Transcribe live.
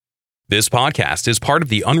This podcast is part of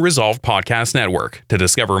the Unresolved Podcast Network. To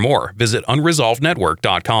discover more, visit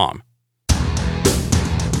unresolvednetwork.com.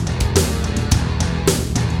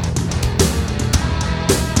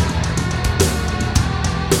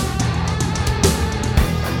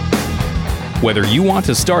 Whether you want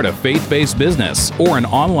to start a faith-based business or an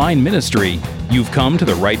online ministry, you've come to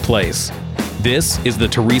the right place. This is the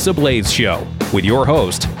Teresa Blaze Show with your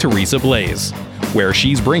host, Teresa Blaze, where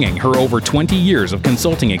she's bringing her over 20 years of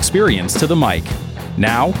consulting experience to the mic.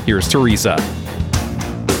 Now, here's Teresa.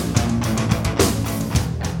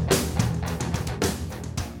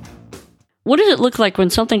 What does it look like when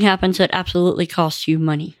something happens that absolutely costs you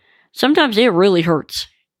money? Sometimes it really hurts.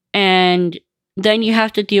 And then you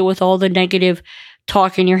have to deal with all the negative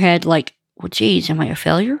talk in your head like, well, geez, am I a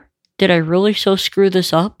failure? Did I really so screw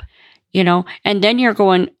this up? You know, and then you're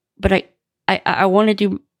going, but I want to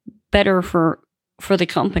do better for the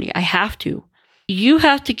company. I have to. You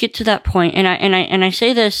have to get to that point, and I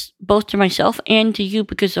say this both to myself and to you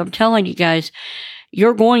because I'm telling you guys,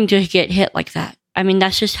 you're going to get hit like that. I mean,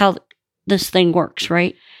 that's just how this thing works,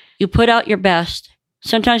 right? You put out your best.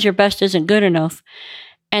 Sometimes your best isn't good enough,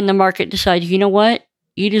 and the market decides, you know what?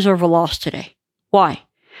 You deserve a loss today. Why?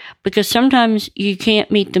 Because sometimes you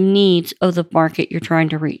can't meet the needs of the market you're trying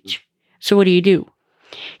to reach. So what do?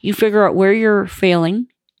 You figure out where you're failing,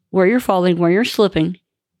 where you're falling, where you're slipping,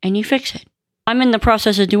 and you fix it. I'm in the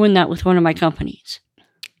process of doing that with one of my companies.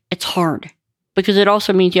 It's hard because it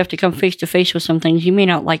also means you have to come face to face with some things you may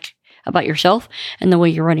not like about yourself and the way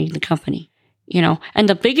you're running the company, you know. And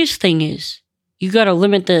the biggest thing is you got to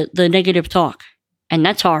limit the negative talk. And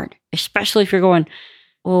that's hard, especially if you're going,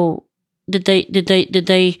 well, did they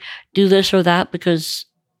do this or that because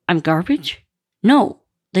I'm garbage? No,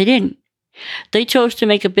 they didn't. They chose to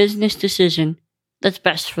make a business decision that's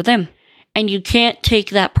best for them. And you can't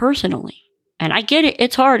take that personally. And I get it.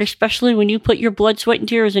 It's hard, especially when you put your blood, sweat, and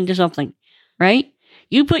tears into something, right?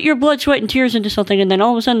 You put your blood, sweat, and tears into something, and then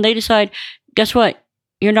all of a sudden they decide, guess what?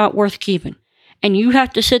 You're not worth keeping. And you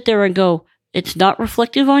have to sit there and go, it's not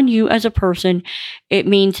reflective on you as a person. It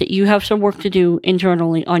means that you have some work to do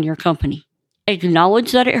internally on your company.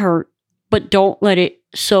 Acknowledge that it hurt, but don't let it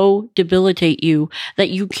so debilitate you that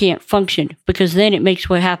you can't function, because then it makes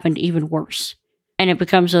what happened even worse. And it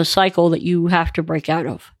becomes a cycle that you have to break out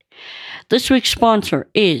of. This week's sponsor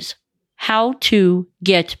is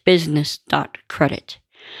howtogetbusiness.credit.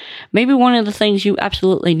 Maybe one of the things you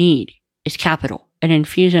absolutely need is capital, an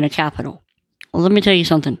infusion of capital. Well, let me tell you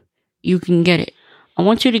something. You can get it. I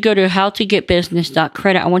want you to go to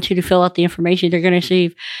howtogetbusiness.credit. I want you to fill out the information. They're going to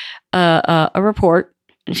receive a report,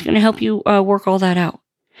 and it's going to help you work all that out.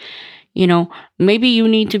 You know, maybe you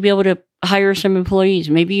need to be able to hire some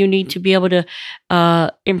employees. Maybe you need to be able to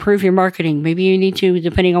improve your marketing. Maybe you need to,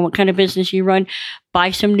 depending on what kind of business you run,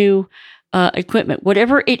 buy some new equipment.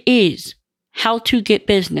 Whatever it is,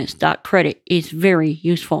 howtogetbusiness.credit is very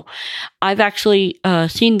useful. I've actually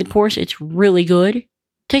seen the course. It's really good.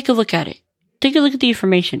 Take a look at it. Take a look at the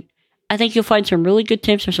information. I think you'll find some really good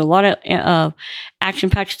tips. There's a lot of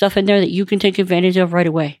action-packed stuff in there that you can take advantage of right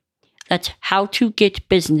away. That's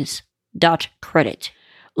howtogetbusiness.credit.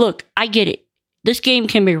 Look, I get it. This game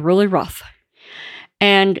can be really rough.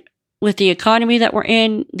 And with the economy that we're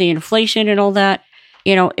in, the inflation and all that,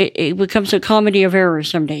 you know, it becomes a comedy of errors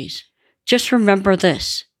some days. Just remember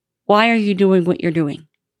this. Why are you doing what you're doing?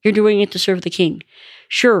 You're doing it to serve the king.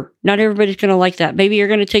 Sure, not everybody's going to like that. Maybe you're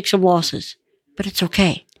going to take some losses, but it's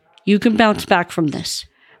okay. You can bounce back from this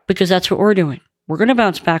because that's what we're doing. We're going to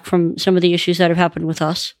bounce back from some of the issues that have happened with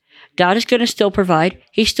us. God is going to still provide.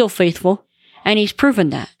 He's still faithful, and he's proven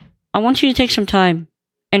that. I want you to take some time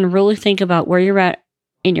and really think about where you're at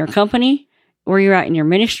in your company, where you're at in your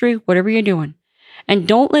ministry, whatever you're doing. And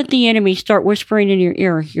don't let the enemy start whispering in your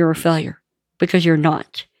ear, you're a failure, because you're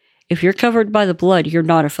not. If you're covered by the blood, you're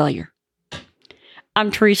not a failure.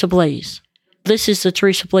 I'm Teresa Blaze. This is the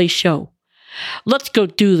Teresa Blaze Show. Let's go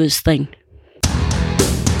do this thing.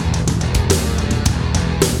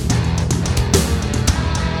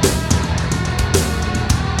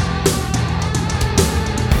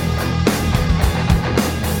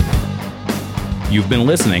 You've been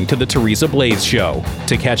listening to the Teresa Blaze Show.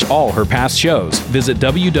 To catch all her past shows, visit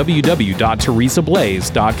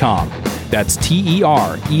www.teresablaze.com. That's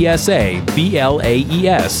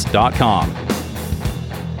TeresaBlaze.com.